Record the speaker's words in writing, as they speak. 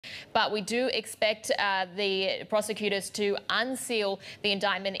But we do expect the prosecutors to unseal the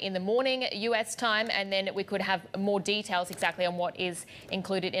indictment in the morning US time, and then we could have more details exactly on what is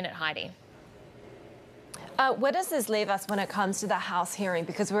included in it, Heidi. Where does this leave us when it comes to the House hearing?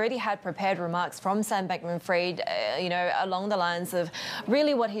 Because we already had prepared remarks from Sam Bankman-Fried, along the lines of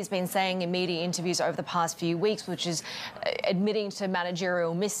really what he's been saying in media interviews over the past few weeks, which is admitting to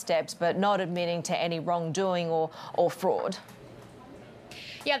managerial missteps, but not admitting to any wrongdoing or fraud.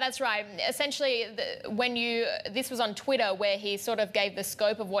 Yeah, that's right. Essentially, this was on Twitter, where he sort of gave the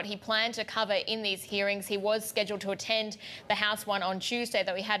scope of what he planned to cover in these hearings. He was scheduled to attend the House one on Tuesday,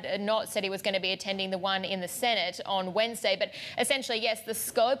 though he had not said he was going to be attending the one in the Senate on Wednesday. But essentially, yes, the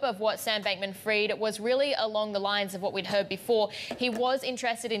scope of what Sam Bankman-Fried was really along the lines of what we'd heard before. He was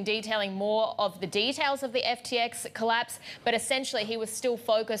interested in detailing more of the details of the FTX collapse, but essentially he was still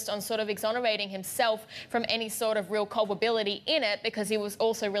focused on sort of exonerating himself from any sort of real culpability in it, because he was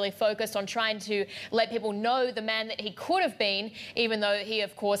also really focused on trying to let people know the man that he could have been, even though he,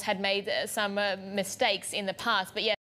 of course, had made some mistakes in the past. But yeah.